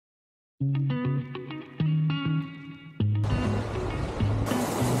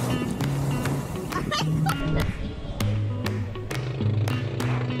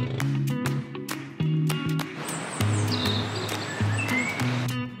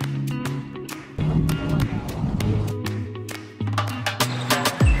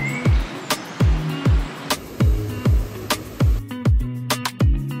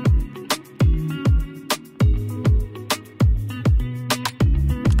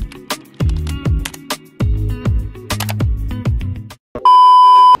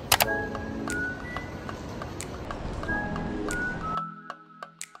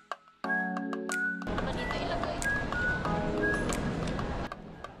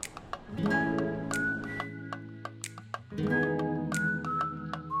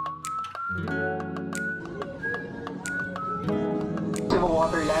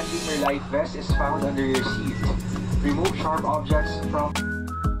Water landing your life vest is found under your seat. Remove sharp objects from...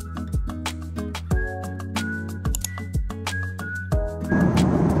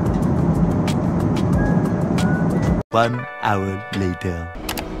 One hour later.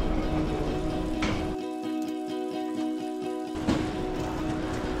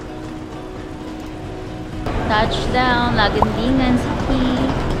 Touchdown, Lagandingan City.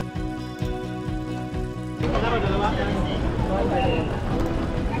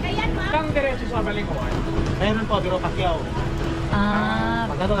 Meron po, 𝘗𝙃𝙄𝙃𝙄𝙊𝙈.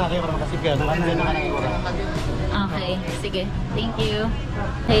 Magkano nga kayo para makasipya? Nandiyan na ka ng Agora. Okay, sige. Thank you.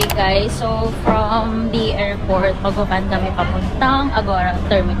 Hey guys, so from the airport, magpapan kami papuntang Agora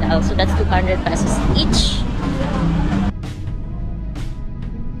Terminal. So that's 200 pesos each.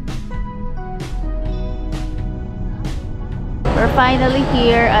 We're finally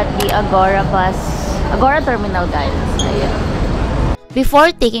here at the Agora Terminal, guys. Ayan.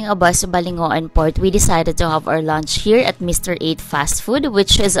 Before taking a bus to 𝘃𝙃 Port, we decided to have our lunch here at Mr. 8 Fast Food,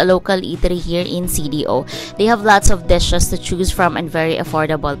 which is a local eatery here in CDO. They have lots of dishes to choose from and very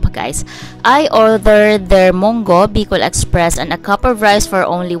affordable pa, guys. I ordered their Monggo, Bicol Express, and a cup of rice for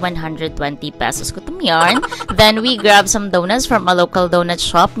only 120 pesos. Gutom yarn. Then we grabbed some donuts from a local donut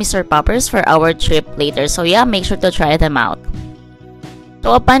shop, Mr. Poppers, for our trip later. So yeah, make sure to try them out.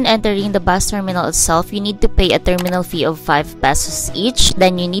 So upon entering the bus terminal itself, you need to pay a terminal fee of 5 pesos each.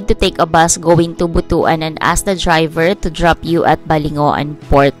 Then you need to take a bus going to Butuan and ask the driver to drop you at 𝘃𝙃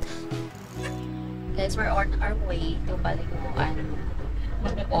Port. Guys, we're on our way to 𝘃𝙃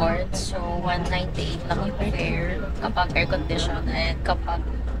Port. So 198 lang yung fare kapag air condition, and kapag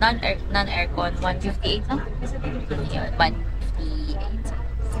non-aircon 158 lang. Yun, 158.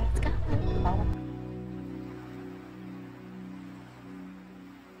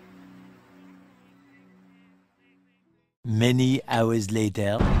 Many hours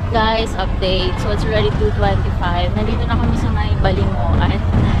later. Guys, update. So it's already 2:25. Nandito na kami sa may 𝘃𝙃.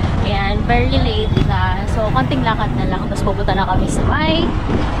 Ayan, very late na. So konting lakad na lang. Tapos pupunta na kami sa may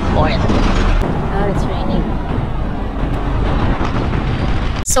port. Oh, it's raining.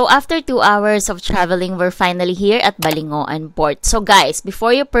 So after 2 hours of traveling, we're finally here at 𝘃𝙃 Port. So guys,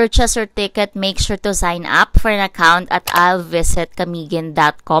 before you purchase your ticket, make sure to sign up for an account at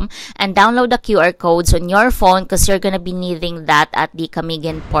𝘼𝑣𝑠𝑖𝑡Camiguin.com and download the QR codes on your phone because you're gonna be needing that at the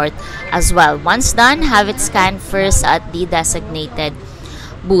Camiguin Port as well. Once done, have it scanned first at the designated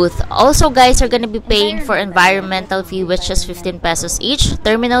booth. Also guys, you're gonna be paying for environmental fee, which is 15 pesos each,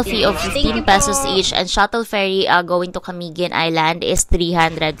 terminal fee of 15 pesos each, and shuttle ferry going to Camiguin Island is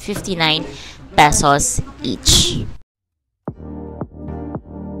 359 pesos each.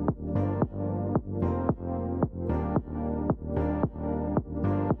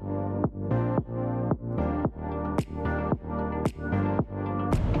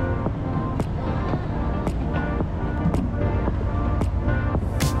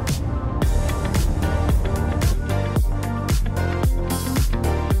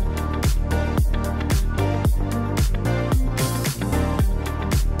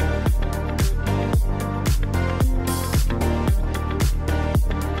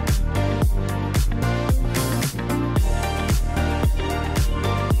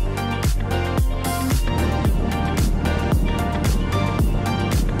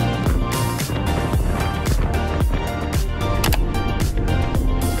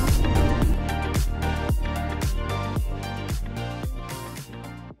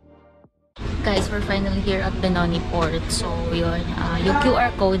 Guys, we're finally here at Benoni Port. So, yun. Yung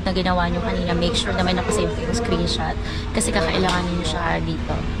QR code na ginawa nyo kanina, make sure na may nakasave yung screenshot. Kasi kakailanganin nyo siya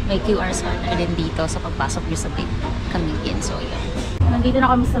dito. May QR scanner din dito sa pagpasok nyo sa Camiguin. So, yun. Nandito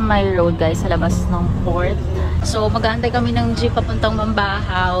na kami sa my road, guys, sa labas ng port. So, mag-aantay kami ng jeep papuntang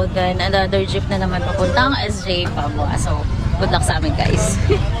Mambahaw. Then, another jeep na naman papuntang SJ Papua. So, good luck sa amin, guys.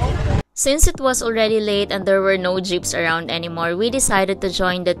 Since it was already late and there were no jeeps around anymore, we decided to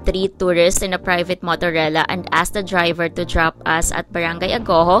join the 3 tourists in a private motorella and asked the driver to drop us at Barangay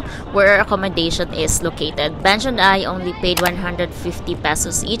Agoho, where our accommodation is located. Benj and I only paid 150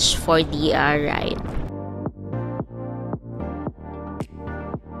 pesos each for the ride.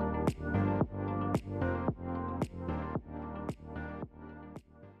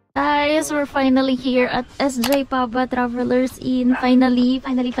 Guys, we're finally here at 𝘧𝗿𝗃𝗃 Travelers Inn.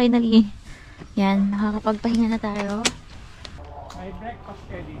 Finally. Yan, nakakapagpahinga na tayo. May breakfast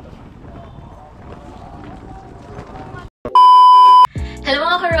kayo dito. Hello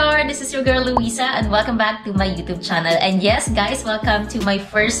mga karor! This is your girl Luisa and welcome back to my YouTube channel. And yes guys, welcome to my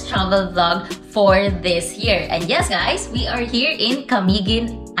first travel vlog for this year. And yes guys, we are here in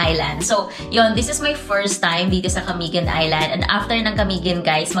Camiguin Island. So, yun, this is my first time dito sa Camiguin Island. And after ng Camiguin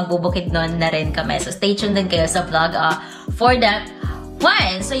guys, magbubukid nun na rin kami. So, stay tuned din kayo sa vlog for that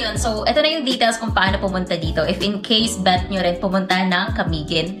one. So, yun. So, ito na yung details kung paano pumunta dito. If in case bet nyo rin pumunta ng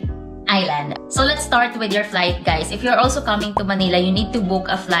Camiguin Island. So, let's start with your flight guys. If you're also coming to Manila, you need to book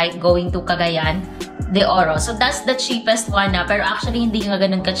a flight going to Cagayan de Oro. So, that's the cheapest one na. Pero actually, hindi nga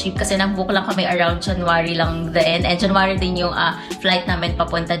ganun ka-cheap kasi nag-book lang kami around January lang din. And January din yung flight namin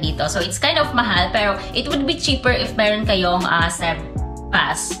papunta dito. So, it's kind of mahal. Pero, it would be cheaper if meron kayong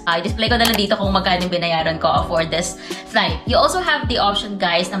pass. I-display ko na lang dito kung magkano binayaran ko for this flight. You also have the option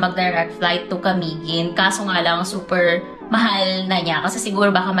guys na mag-direct flight to Camiguin. Kaso nga lang, super mahal na niya. Kasi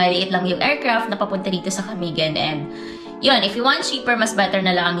siguro baka maliit lang yung aircraft na papunta dito sa Camiguin. And yun, if you want cheaper, mas better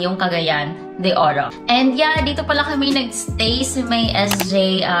na lang yung Cagayan de Oro. And yeah, dito pala kami nag-stay sa may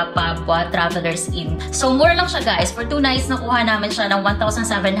𝘧𝗿𝗃𝗃 Travelers Inn. So, mura lang siya guys. For 2 nights, nakuha namin siya ng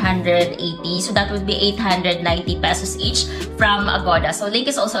 1,780. So, that would be 890 pesos each from Agora. So, link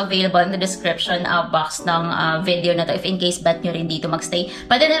is also available in the description box ng video na to if in case bet nyo rin dito magstay.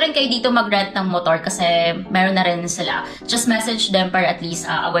 Pwede na rin kayo dito mag-rent ng motor kasi meron na rin sila. Just message them para at least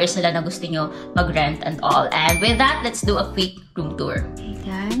aware sila na gusto nyo mag-rent and all. And with that, let's do a quick room tour. Hey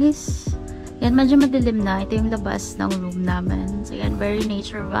guys, yan medyo madilim na. Ito yung labas ng room namin. So yan, very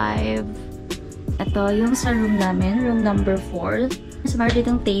nature vibe. Ito yung sa room namin, room number 4. So meron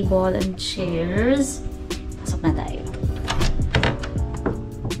ditong table and chairs. Pasok na tayo.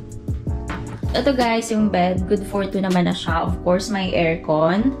 Ito guys, yung bed. Good for 2 naman na siya. Of course, may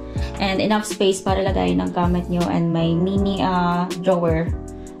aircon. And enough space para lagay ng gamit nyo. And may mini drawer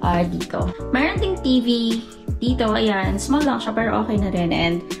dito. Meron ding TV dito. Ayan. Small lang siya pero okay na rin.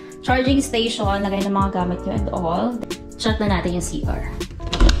 And charging station. Lagay ng mga gamit nyo and all. Check na natin yung CR.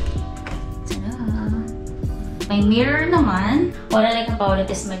 Tada! May mirror naman. What I like about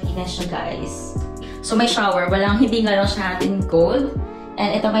it is malinis siya guys. So may shower. Hindi nga lang siya hot and cold.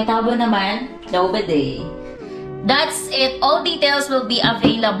 And ito may tabo naman, no bidet. That's it. All details will be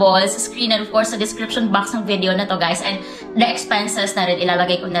available sa screen and of course sa description box ng video na to guys. And the expenses na rin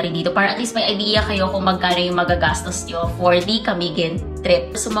ilalagay ko na rin dito para at least may idea kayo kung magkano yung magagastos nyo for the Camiguin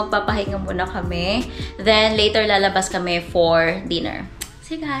trip. So magpapahinga muna kami. Then later lalabas kami for dinner.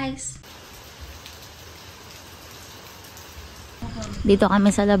 See you guys! Dito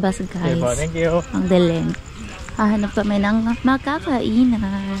kami sa labas guys. Okay, thank you. Ang dilim. Hahanap kami ng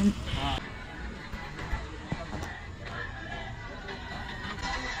makakainan.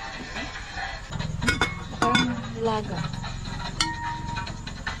 Laga.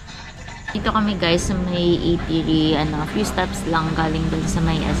 Dito kami guys sa may Itinerary, few steps lang galing dun sa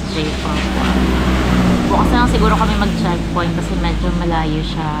may 𝘧𝗿𝗃𝗃. Bukas na lang siguro kami mag-checkpoint kasi medyo malayo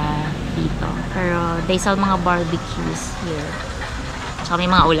siya dito. Pero they sell mga barbecues here. Tsaka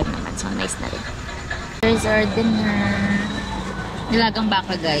may mga ulam naman, so nice na rin. Here's our dinner. Nilagang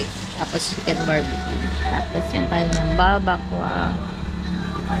baka guys. Tapos chicken barbecue. Tapos yung tayo ng babakwa.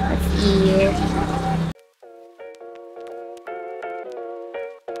 Let's eat.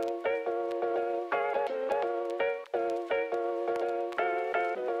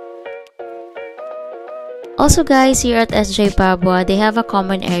 Also guys, here at 𝘧𝗿𝗃𝗃, they have a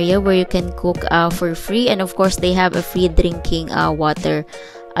common area where you can cook for free. And of course, they have a free drinking water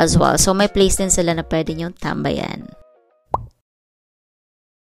as well. So, may place din sila na pwede nyong tambayan.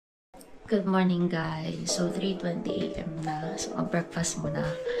 Good morning guys. So, 3:20 AM na. So, mag-breakfast muna.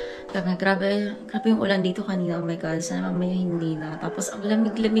 Grabe yung ulan dito kanina. Oh my God. Sana mamaya hindi na. Tapos, ang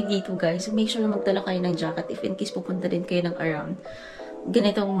lamig-lamig dito guys. So, make sure na magdala kayo ng jacket if in case pupunta din kayo ng around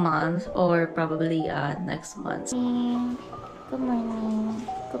ganitong month or probably next month. Good morning.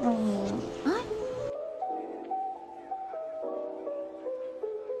 Good morning. Huh?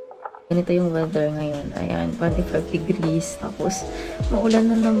 Ganito yung weather ngayon. Ayan, 25 degrees. Tapos, maulan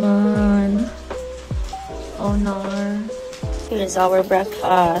na naman. Oh no. Here's our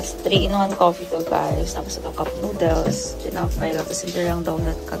breakfast. 3-in-1 coffee to guys. Tapos ito cup noodles. Tinapay. Tapos hindi lang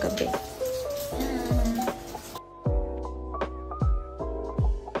donut kagabi.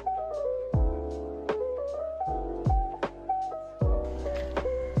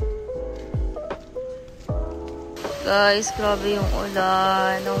 Guys, grabe yung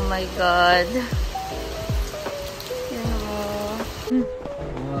ulan. Oh my God. Yan o.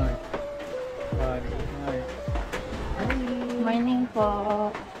 Morning po.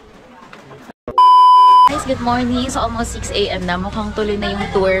 Guys, good morning. So, almost 6 AM na. Mukhang tuloy na yung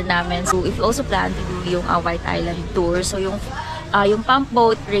tour namin. So, if you also plan to do yung White Island tour, so yung pump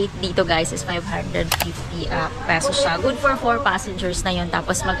boat rate dito guys is 550 pesos siya. Good for 4 passengers na yun.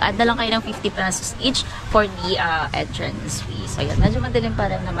 Tapos mag-add na lang kayo ng 50 pesos each for the entrance fee. So yun, medyo madilim pa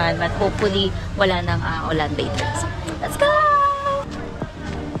rin naman. But hopefully, wala nang ulan later. So, let's go!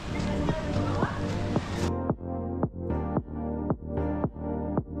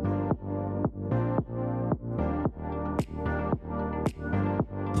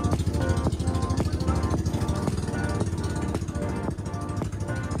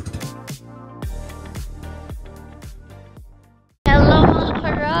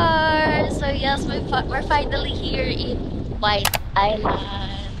 Yes, we're finally here in White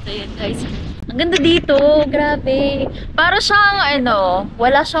Island. So yun guys. Ang ganda dito. Grabe. Para siyang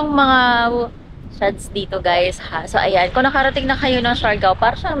wala siyang mga shots dito guys ha. So ayan, kung nakarating na kayo ng Siargao,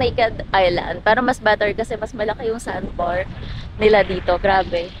 para siyang naked island. Pero mas better kasi mas malaki yung sandbar nila dito.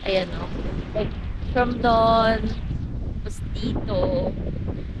 Grabe. Ayan o. Like, from doon, tapos dito.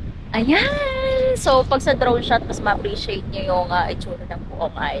 Ayan! So, pag sa drone shot, mas ma-appreciate nyo yung itsura ng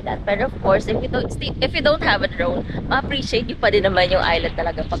buong island. Pero of course, if you don't have a drone, ma-appreciate nyo pa din naman yung island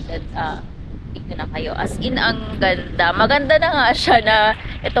talaga pag dito na kayo. As in, ang ganda. Maganda na nga siya na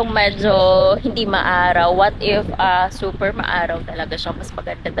itong medyo hindi maaraw. What if super maaraw talaga siya? Mas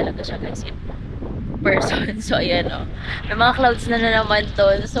maganda talaga siya guys in person. So, ayan o. May mga clouds na naman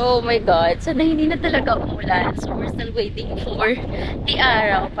to. So, oh my God. Sana hindi na talaga umulan. So, we're still waiting for the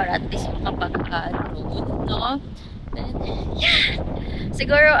araw para at least makapag-road, no? And, yeah.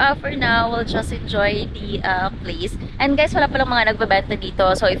 Siguro, for now, we'll just enjoy the place. And guys, wala palang mga nagbebenta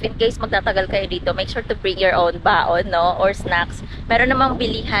dito. So, if in case magtatagal kayo dito, make sure to bring your own baon, no? Or snacks. Meron namang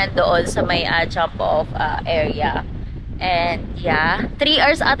bilihan doon sa may jump-off area. And, yeah. 3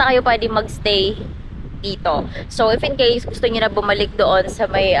 hours ata kayo pwede magstay dito. So, if in case gusto niyo na bumalik doon sa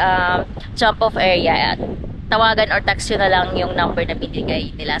may jump-off area, tawagan or text nyo na lang yung number na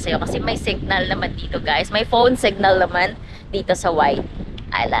binigay nila sa'yo. Kasi may signal naman dito, guys. May phone signal naman dito sa White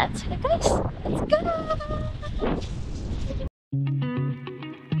Island. So, guys, let's go!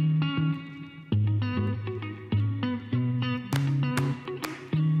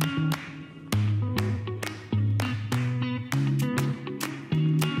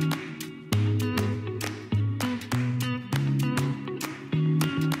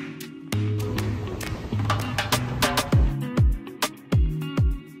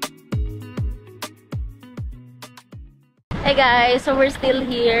 Hey guys, so we're still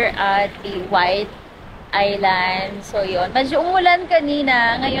here at the White Island. So yun, medyo umulan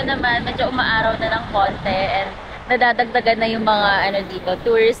kanina. Ngayon naman, medyo umaaraw na ng konti. And nadadagdagan na yung mga dito,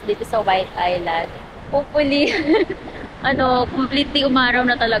 tourists dito sa White Island. Hopefully, completely umaraw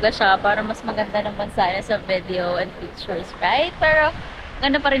na talaga siya para mas maganda naman sana sa video and pictures, right? Pero,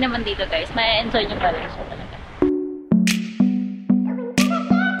 ganda pa rin naman dito guys. May enjoy nyo pa rin siya talaga.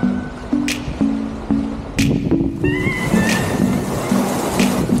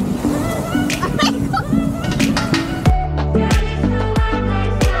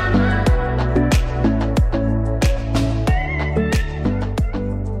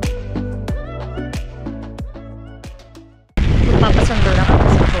 Papasundo na kami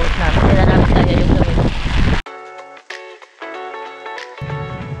sa boat namin. Kaya namin tayo yung gawin.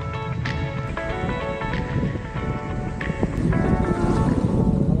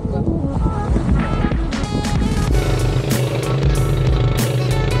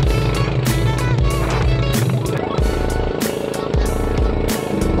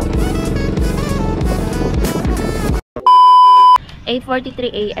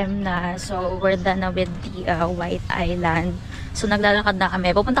 (8:43 AM na. So, we're done na with the White Island. So, naglalakad na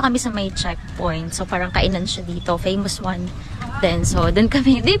kami. Pupunta kami sa may checkpoint. So, parang kainan siya dito. Famous one. Then, so, dun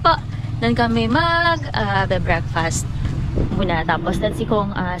kami, dun kami breakfast muna. Tapos, let's see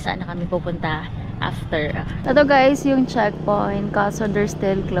kung saan na kami pupunta after. Ito guys, yung checkpoint. Kaso, they're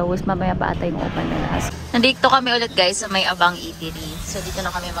still closed. Mamaya pa ata yung open na last. Nandito kami ulit guys sa may Abang Eatery. So, dito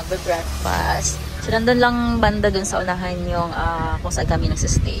na kami magbe-breakfast. So, nandun lang banda dun sa unahan yung kung saan kami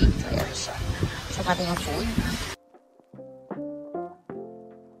nagsistay. So, ayan siya. So, natin yung food.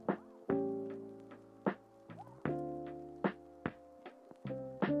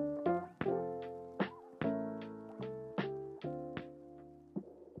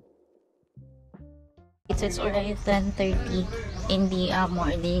 So it's already 10:30 in the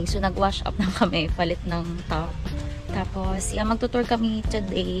morning. So nag-wash up lang kami, palit ng top. Tapos, magtutour kami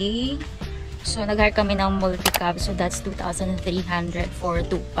today. So, nag-hire kami ng multi-cab. So, that's 2,300 for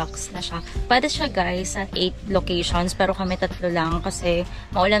 2 packs na siya. Pwede siya guys at 8 locations. Pero kami 3 lang kasi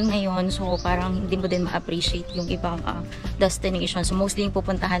maulan ngayon. So, parang hindi mo din ma-appreciate yung ibang destination. So, mostly yung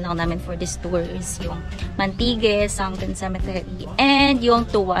pupuntahan lang namin for this tour is yung Mantigue, Sunken Cemetery, and yung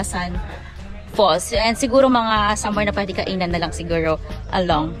𝗃𝗃 Falls. And siguro mga somewhere na pwede kainan na lang siguro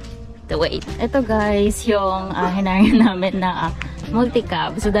along the way. Ito guys, yung hinire namin na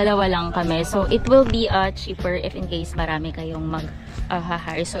multi-cab. So, 2 lang kami. So, it will be cheaper if in case marami kayong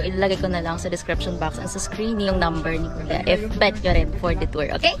mag-hire. So, ilalagay ko na lang sa description box and sa screen yung number ni Kuya if bet nyo rin for the tour.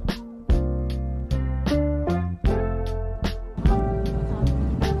 Okay?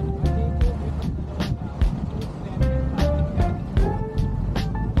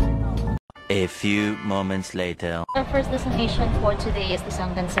 A few moments later. Our first destination for today is the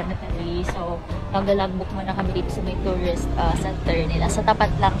Sunken Cemetery. So, mag-logbook muna kami dito sa may tourist center nila. Sa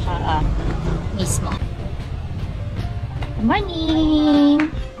tapat lang siya mismo. Good morning!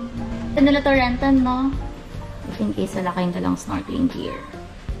 Ito nila to rentan, no? In case wala kayong dalang snorkeling gear.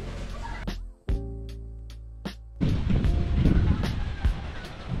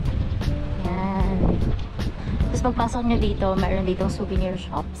 Yan. Tapos pagpasok nyo dito, mayroon ditong souvenir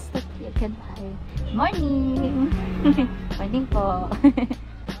shops. Morning! Morning po!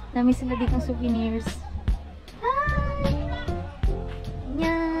 Dami sila dito ng souvenirs. Hi!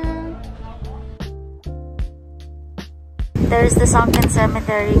 Yan! There's the Sunken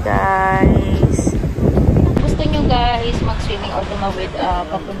Cemetery, guys. Gusto nyo guys mag-swimming or tumawid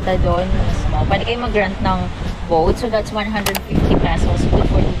papunta doon mismo. Pwede kayo mag-rent ng boat. So that's 150 pesos. Good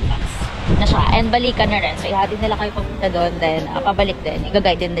for 2 packs na siya. And balikan na rin. So, ihatid nila kayo papunta doon. Then, pabalik din.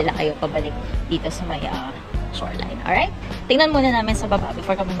 I-guide din nila kayo pabalik dito sa may shoreline. Alright? Tingnan muna namin sa baba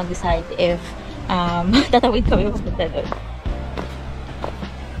before kami mag-decide if tatawid kami papunta doon.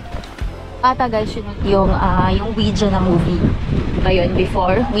 Ata guys, yung 𝗃𝙄𝙄 na movie ba yun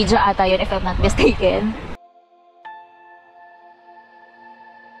before? 𝗃𝙄𝙄 ata yun if I'm not mistaken.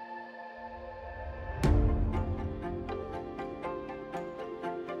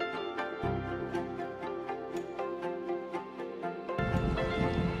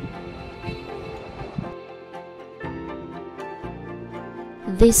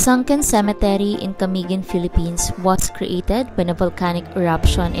 The Sunken Cemetery in Camiguin, Philippines was created when a volcanic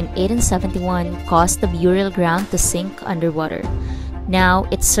eruption in 1871 caused the burial ground to sink underwater. Now,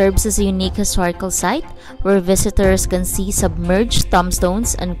 it serves as a unique historical site where visitors can see submerged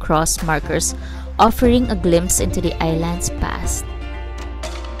tombstones and cross markers, offering a glimpse into the island's past.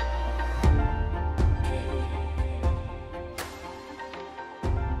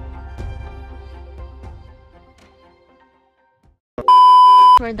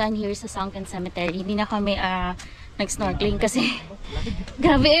 We're done here sa Sunken Cemetery. Hindi na kami nag-snorkeling kasi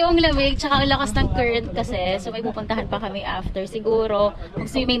grabe yung lamig tsaka ang lakas ng current kasi. So may pupuntahan pa kami after. Siguro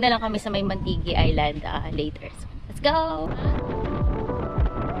mag-swimming na lang kami sa may Mantigue Island later. So, let's go!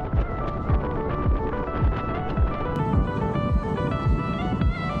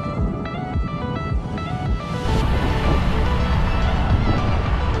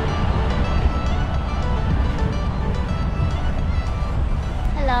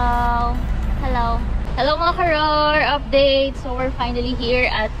 Hello mga ka-roar! Update! So we're finally here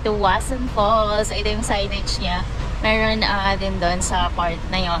at 𝗃𝗃 Falls. Ito yung signage niya. Meron din doon sa part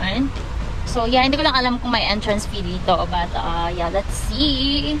na yon. So yeah, hindi ko lang alam kung may entrance fee dito. But yeah, let's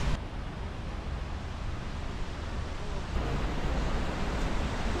see!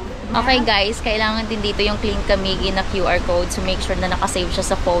 Okay guys, kailangan din dito yung Clean Camiguin na QR code. So make sure na nakasave siya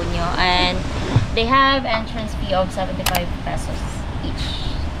sa phone nyo. And they have entrance fee of 75 pesos each.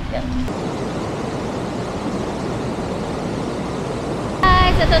 Yeah.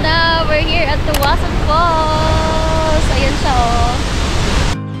 Ito na, we're here at 𝗃𝗃 Falls. Ayan siya, oh.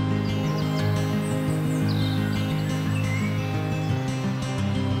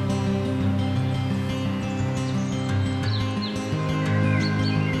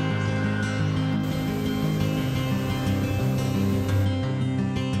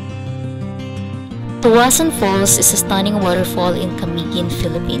 𝗃𝗃 Falls is a stunning waterfall in Camiguin,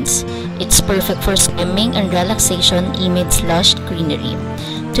 Philippines. It's perfect for swimming and relaxation amidst lush greenery.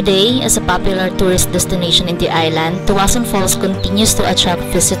 Today, as a popular tourist destination in the island, 𝗃𝗃 Falls continues to attract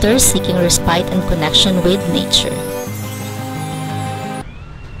visitors seeking respite and connection with nature.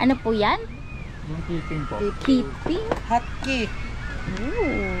 Ano po yan? Yung keeping po. Keeping? Hot cake.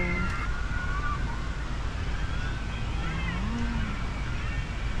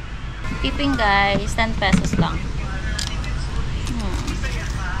 Tipping guys, 10 pesos lang.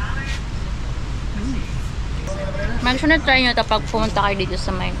 Make sure na try nyo ito pag pumunta kayo dito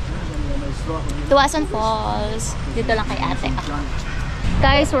sa may 𝗃𝗏𝗃 Falls. Dito lang kay ate ako.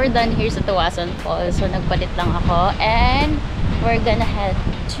 Guys, we're done here sa 𝗃𝗏𝗃 Falls. So, nagpalit lang ako. And we're gonna head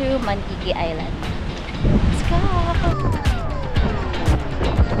to Mantigui Island. Let's go!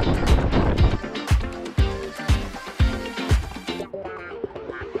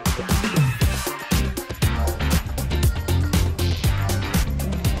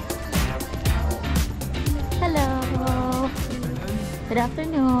 Good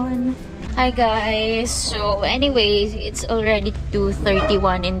afternoon. Hi guys. So anyways, it's already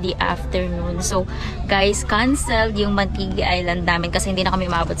 2:31 in the afternoon. So guys, canceled yung Mantigui Island namin kasi hindi na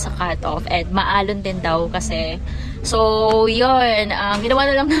kami maabot sa cut-off and maalon din daw kasi. So yun, ginawa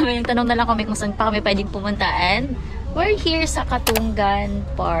na lang namin, tanong na lang kami kung saan pa kami pwedeng pumunta and we're here sa Katungan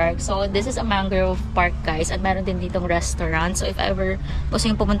Park. So this is a mangrove park guys at meron din ditong restaurant. So if ever gusto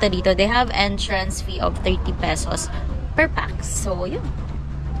yung pumunta dito, they have entrance fee of 30 pesos per pax. So, yun.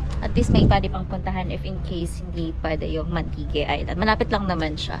 At least may pwede pang puntahan if in case hindi pwede yung Mantigui Island. Malapit lang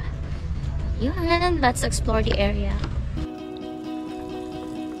naman siya. Yun. Let's explore the area.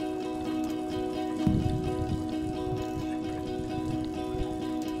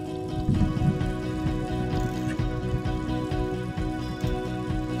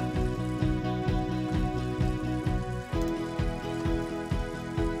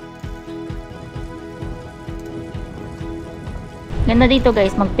 Ganda dito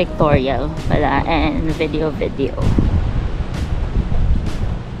guys mag-pictorial pala and video.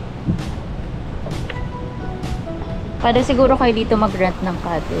 Pwede siguro kayo dito mag-rent ng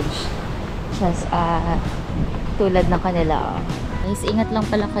cottage. Just tulad ng kanila. Guys, ingat lang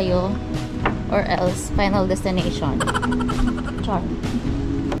pala kayo or else final destination. Char.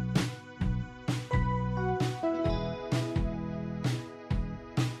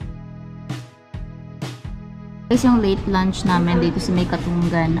 Guys, yung late lunch namin dito sa may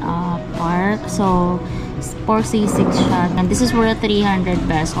Katungan Park. So, 4C6 siya. And this is worth 300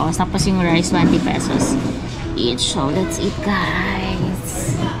 pesos. Tapos yung rice, 20 pesos each. So, let's eat,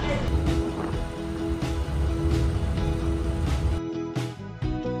 guys.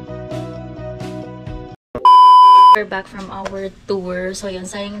 We're back from our tour. So, yun,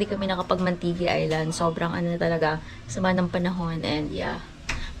 sayang hindi kami nakapag-Mantigui Island. Sobrang ano talaga, sama ng panahon. And yeah,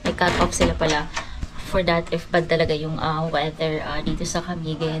 may cut-off sila pala for that if bad talaga yung weather dito sa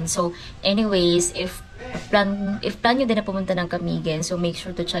Camiguin. So anyways, if plan nyo din na pumunta ng Camiguin, so make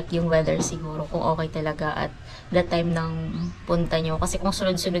sure to check yung weather siguro kung okay talaga at that time ng punta nyo. Kasi kung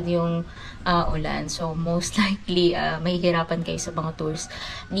sunod-sunod yung ulan, so most likely mahihirapan kayo sa mga tours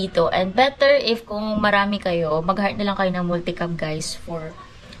dito. And better if kung marami kayo, mag-heart na lang kayo ng multi-cab guys for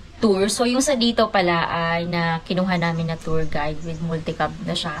tour. So, yung sa dito pala ay na kinuha namin na tour guide with multi-cab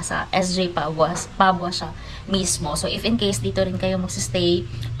na siya sa 𝗃𝗏𝗃𝗃 siya mismo. So, if in case dito rin kayo magsistay,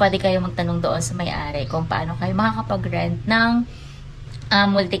 pwede kayo magtanong doon sa may-ari kung paano kayo makakapag-rent ng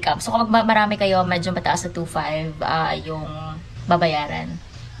multi-cab. So, kapag marami kayo, medyo mataas na 2.5 yung babayaran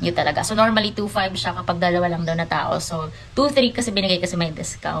nyo talaga. So, normally 2.5 siya kapag dalawa lang daw na tao. So, 2.3 kasi binigay kasi may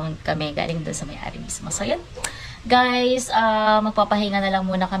discount kami galing doon sa may-ari mismo. So, yan. Guys, magpapahinga na lang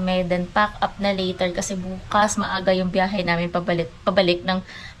muna kami, then pack up na later kasi bukas maaga yung biyahe namin pabalik ng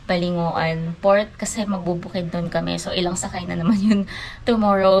Balingoan Port kasi magbubukid doon kami. So, ilang sakay na naman yun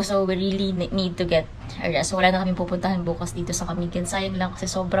tomorrow. So, we really need to get a rest. So, wala na kami pupuntahan bukas dito sa Camiguin. Sayang lang kasi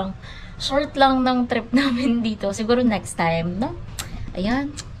sobrang short lang ng trip namin dito. Siguro next time, no? Ayan.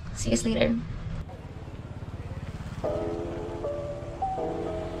 See you later.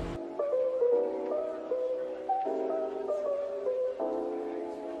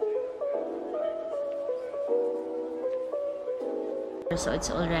 So,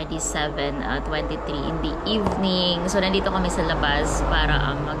 it's already 7:23 in the evening. So, nandito kami sa labas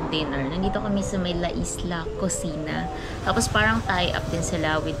para mag-dinner. Nandito kami sa may La Isla Cocina. Tapos, parang tie-up din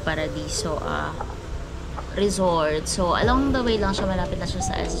sila with Paradiso Resort. So, along the way lang siya. Malapit na siya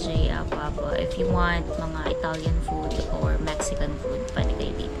sa SJ Papua. If you want mga Italian food or Mexican food, pwede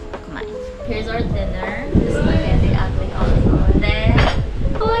kayo dito kumain. Here's our dinner. This is spaghetti 𝗃𝗏𝗃𝗃. Then,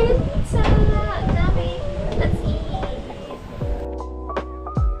 yung pizza! Ang dami! Let's eat!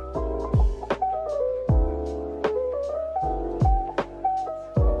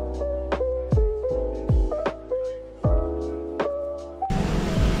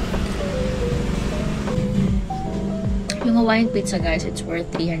 Yung Hawaiian pizza guys, it's worth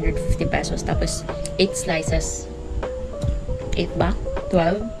 350 pesos. Tapos 8 slices. 8 ba?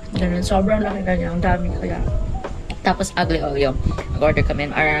 12? Ganun. Sobrang laki na niya. Ang dami kaya. Tapos 𝘃𝗏𝗃𝗃𝗃. nag-order kami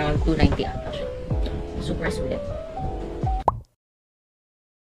around 290 ata siya. Super sulit.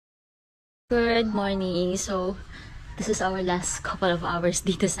 Good morning. So, this is our last couple of hours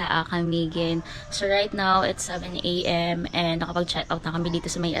dito sa Camiguin. So, right now, it's 7 a.m. and nakapag-check out na kami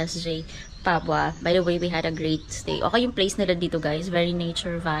dito sa may SJ, Papua. By the way, we had a great stay. Okay yung place nila dito, guys. Very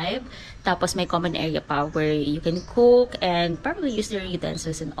nature vibe. Tapos, may common area pa where you can cook and probably use their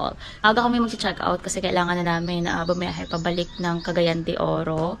utensils and all. Aga kami mag-check out kasi kailangan na namin bumiyahe pabalik ng Cagayan de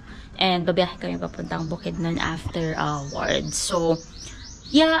Oro. And babiyahe kami papuntang Bukidnon afterwards. So,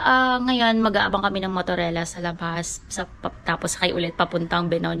 yeah, ngayon mag-aabang kami ng motorela sa labas, tapos sakay ulit papuntang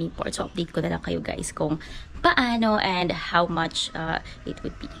Benoni Port. So, update ko na lang kayo guys kung paano and how much it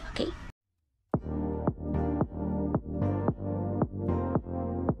would be, okay?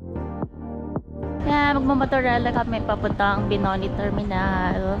 Yeah, magmamotorela kami papuntang Benoni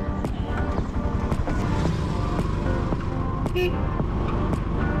Terminal.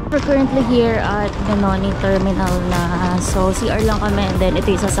 We're currently here at Benoni Terminal na. So, CR lang kami. And then,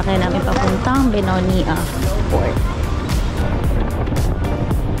 ito yung sasakyan namin papuntang Benoni Port.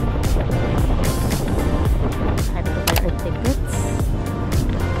 At ito pa our tickets.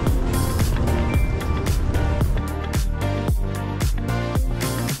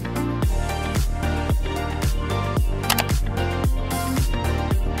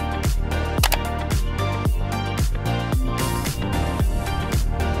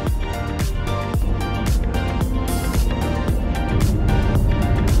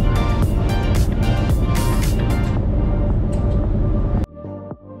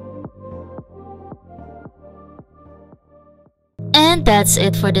 And that's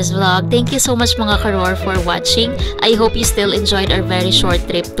it for this vlog. Thank you so much mga karor for watching. I hope you still enjoyed our very short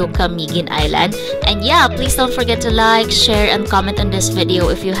trip to Camiguin Island. And yeah, please don't forget to like, share, and comment on this video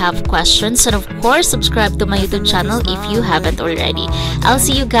if you have questions. And of course, subscribe to my YouTube channel if you haven't already. I'll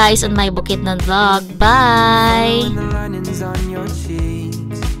see you guys on my Bukidnon vlog. Bye!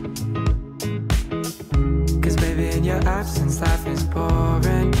 Cause baby, in your absence, life is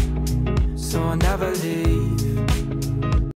boring. So I'll never leave.